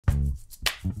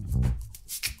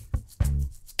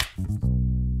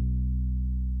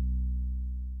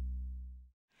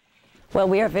Well,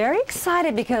 we are very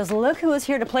excited because look who is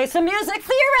here to play some music.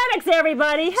 Theoretics,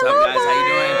 everybody. Hello, what's up, guys?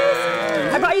 How you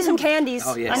doing? I brought you some candies.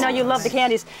 Oh, yes. I know you love the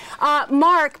candies.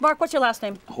 Mark, what's your last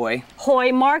name? Hoy.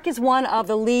 Hoy. Mark is one of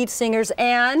the lead singers,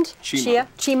 and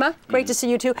Chima. Great to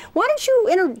see you too. Why don't you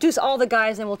introduce all the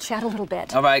guys and we'll chat a little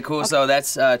bit. All right, cool. Okay. So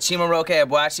that's Chimaroke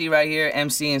Abuachi right here,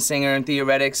 MC and singer and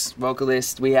Theoretics,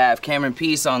 vocalist. We have Cameron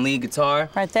Peace on lead guitar.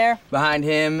 Right there. Behind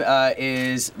him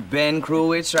is Ben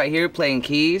Krulewich right here playing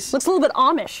keys. Looks a little bit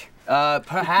Amish.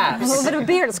 Perhaps. A little bit of a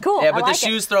beard, it's cool. Yeah, but like the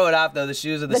shoes throw it off though. The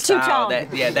shoes are the style.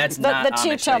 That's not the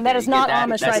Amish. Chichom, that is not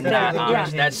Amish right there.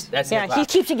 Yeah. That's he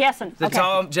keeps you guessing. The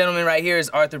tall gentleman right here is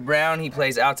Arthur Brown. He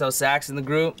plays alto sax in the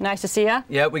group. Nice to see ya.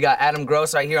 Yep, we got Adam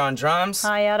Gross right here on drums.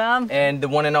 Hi, Adam. And the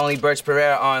one and only Birch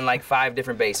Pereira on like 5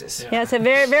 different basses. Yeah, it's a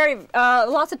very,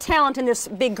 lots of talent in this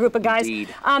big group of guys. Indeed.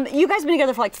 You guys have been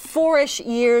together for like 4-ish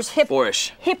years.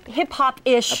 Four-ish.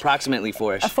 Hip-hop-ish. Approximately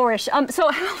 4-ish. 4-ish.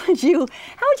 So how would you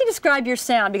describe your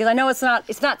sound? Because I know it's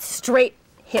not straight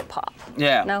hip-hop.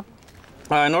 Yeah. No?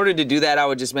 In order to do that, I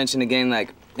would just mention again,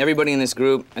 like, everybody in this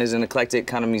group is an eclectic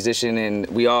kind of musician, and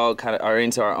we all kind of are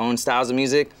into our own styles of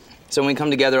music. So when we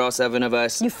come together, all 7 of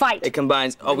us, you fight. It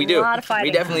combines. Oh, we do. A lot of fighting.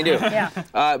 We definitely do. Yeah.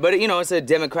 But you know, it's a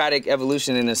democratic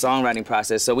evolution in the songwriting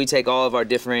process. So we take all of our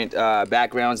different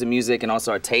backgrounds in music and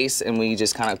also our tastes, and we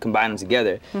just kind of combine them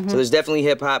together. So there's definitely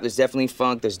hip hop, there's definitely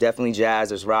funk, there's definitely jazz,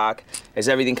 there's rock. There's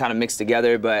everything kind of mixed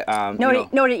together. But know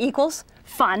what it equals?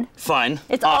 Fun. Fun.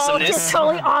 It's awesomeness. all just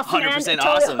totally awesome. 100%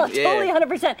 awesome. Totally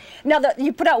 100%. Now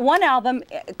you put out one album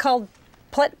called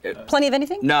Plenty of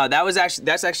Anything? No, that's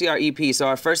actually our EP. So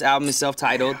our first album is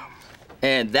self-titled,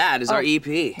 and that is our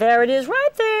EP. There it is, right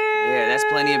there. Yeah, that's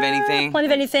Plenty of Anything. Plenty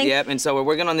of Anything. Yep. And so we're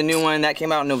working on the new one that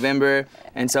came out in November,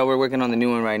 and so we're working on the new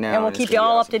one right now. And we'll keep you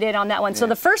all up to date on that one. Yeah. So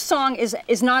the first song is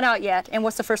not out yet. And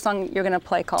what's the first song you're gonna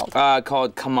play called?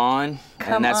 Called Come On.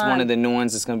 And that's one of the new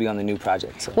ones that's gonna be on the new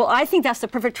project. So. Well, I think that's the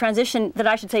perfect transition that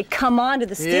I should say, come on to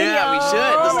the studio. Yeah, we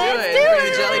should. Let's do it.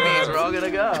 Bring the jelly beans. We're all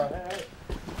gonna go.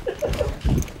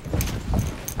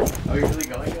 Are we really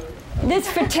going? This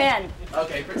is pretend.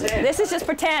 Okay, pretend. This is just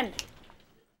pretend.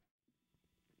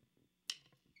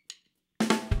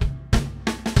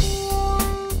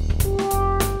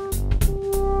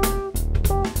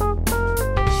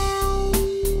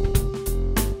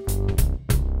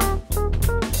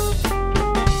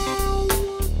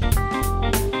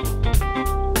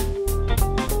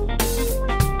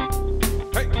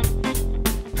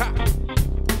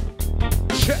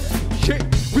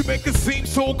 Make it seem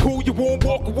so cool you won't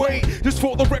walk away. Just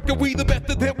for the record, we the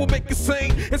method that will make it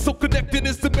sane. And so connecting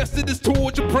is the message that's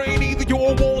towards your brain. Either you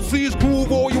all want to see his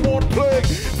groove or you want to play.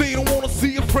 They don't want to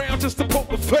see a frown, just a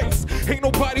poker face. Ain't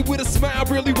nobody with a smile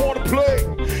really want to play.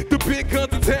 The big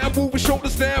guns in town, moving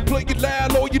shoulders down, play it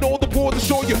loud, or you know the boys will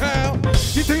show you how.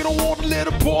 If they don't want to let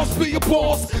a boss be a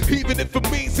boss, even if it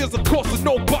means there's a cost that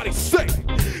nobody say.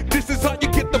 This is how you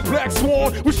get the black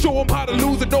swan. We show them how to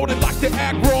lose and know they like to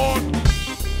act wrong.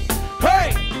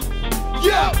 Hey,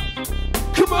 yo,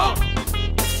 come on.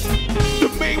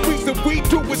 The main reason we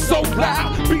do it so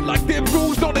loud, be like them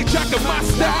rules, don't they jacking my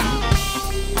style.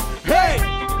 Hey,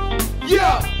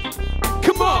 yo,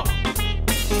 come on.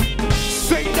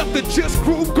 Say nothing, just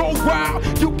groove, go wild.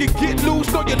 You can get loose,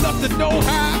 don't you love to know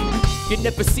how. You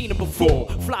never seen him before,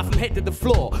 fly from head to the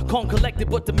floor. Calm, collected,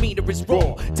 but demeanor is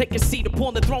raw. Take a seat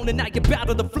upon the throne and now you bow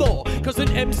to the floor. Cause an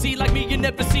MC like me, you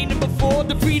never seen him before.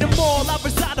 Defeat them all, I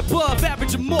reside above,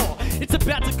 average or more. It's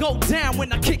about to go down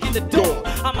when I kick in the door.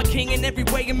 I'm a king in every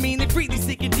way and meaning, freely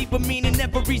seeking deeper meaning,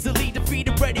 never easily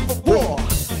defeated, ready for war.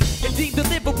 Indeed,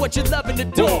 deliver what you love and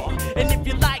adore. And if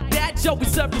you like that, yo, we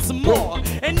serving some more.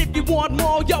 And if you want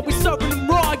more, yo, we serving them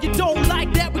raw. You don't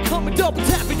like that, we come and double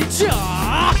tapping your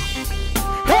jaw.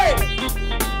 Hey,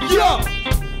 yo,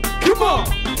 come on.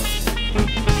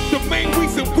 The main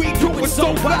reason we do it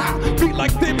so loud, be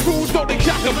like them rules, don't they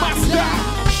jacking my style.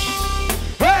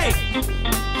 Hey,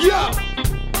 yo,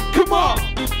 come on.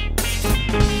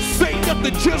 Say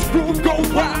nothing, just groove, go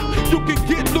wild. You can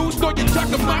get loose, don't you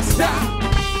jacking my style.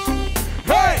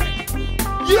 Hey,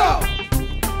 yo,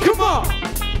 come on.